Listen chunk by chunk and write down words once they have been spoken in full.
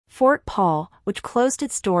Fort Paul, which closed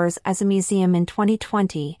its doors as a museum in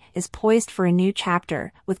 2020, is poised for a new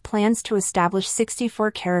chapter, with plans to establish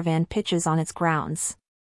 64 caravan pitches on its grounds.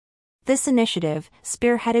 This initiative,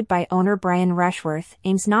 spearheaded by owner Brian Rushworth,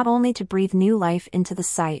 aims not only to breathe new life into the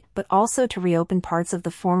site but also to reopen parts of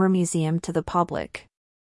the former museum to the public.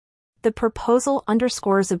 The proposal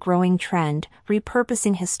underscores a growing trend,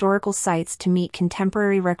 repurposing historical sites to meet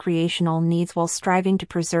contemporary recreational needs while striving to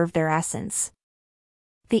preserve their essence.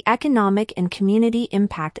 The economic and community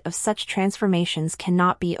impact of such transformations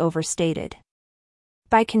cannot be overstated.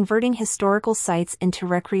 By converting historical sites into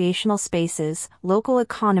recreational spaces, local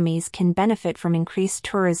economies can benefit from increased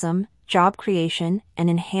tourism, job creation, and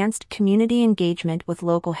enhanced community engagement with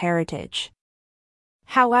local heritage.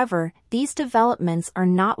 However, these developments are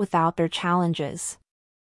not without their challenges.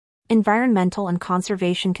 Environmental and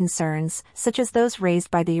conservation concerns, such as those raised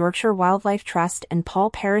by the Yorkshire Wildlife Trust and Paul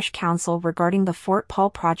Parish Council regarding the Fort Paul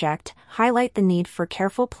project, highlight the need for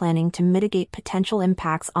careful planning to mitigate potential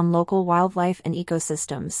impacts on local wildlife and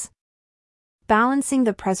ecosystems. Balancing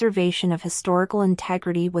the preservation of historical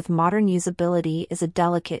integrity with modern usability is a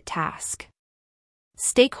delicate task.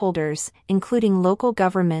 Stakeholders, including local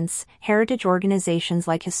governments, heritage organizations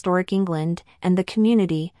like Historic England, and the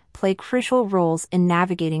community, play crucial roles in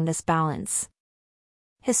navigating this balance.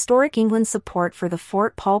 Historic England's support for the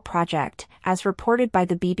Fort Paul project, as reported by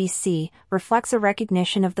the BBC, reflects a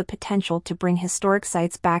recognition of the potential to bring historic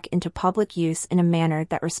sites back into public use in a manner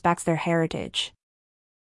that respects their heritage.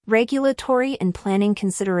 Regulatory and planning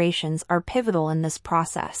considerations are pivotal in this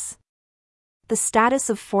process. The status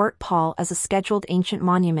of Fort Paul as a scheduled ancient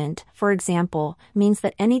monument, for example, means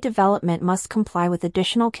that any development must comply with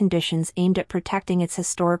additional conditions aimed at protecting its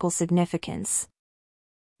historical significance.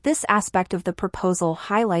 This aspect of the proposal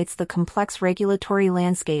highlights the complex regulatory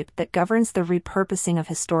landscape that governs the repurposing of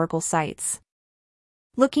historical sites.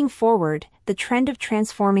 Looking forward, the trend of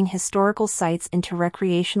transforming historical sites into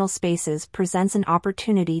recreational spaces presents an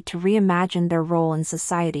opportunity to reimagine their role in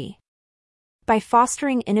society. By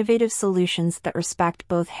fostering innovative solutions that respect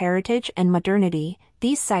both heritage and modernity,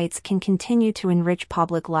 these sites can continue to enrich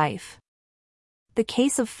public life. The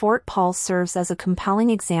case of Fort Paul serves as a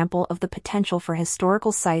compelling example of the potential for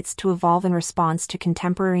historical sites to evolve in response to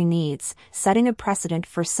contemporary needs, setting a precedent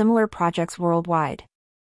for similar projects worldwide.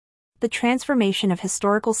 The transformation of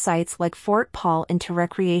historical sites like Fort Paul into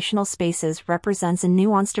recreational spaces represents a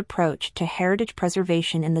nuanced approach to heritage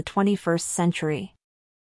preservation in the 21st century.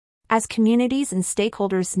 As communities and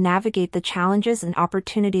stakeholders navigate the challenges and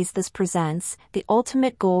opportunities this presents, the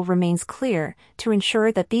ultimate goal remains clear: to ensure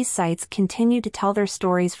that these sites continue to tell their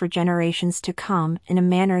stories for generations to come in a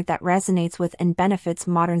manner that resonates with and benefits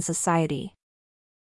modern society.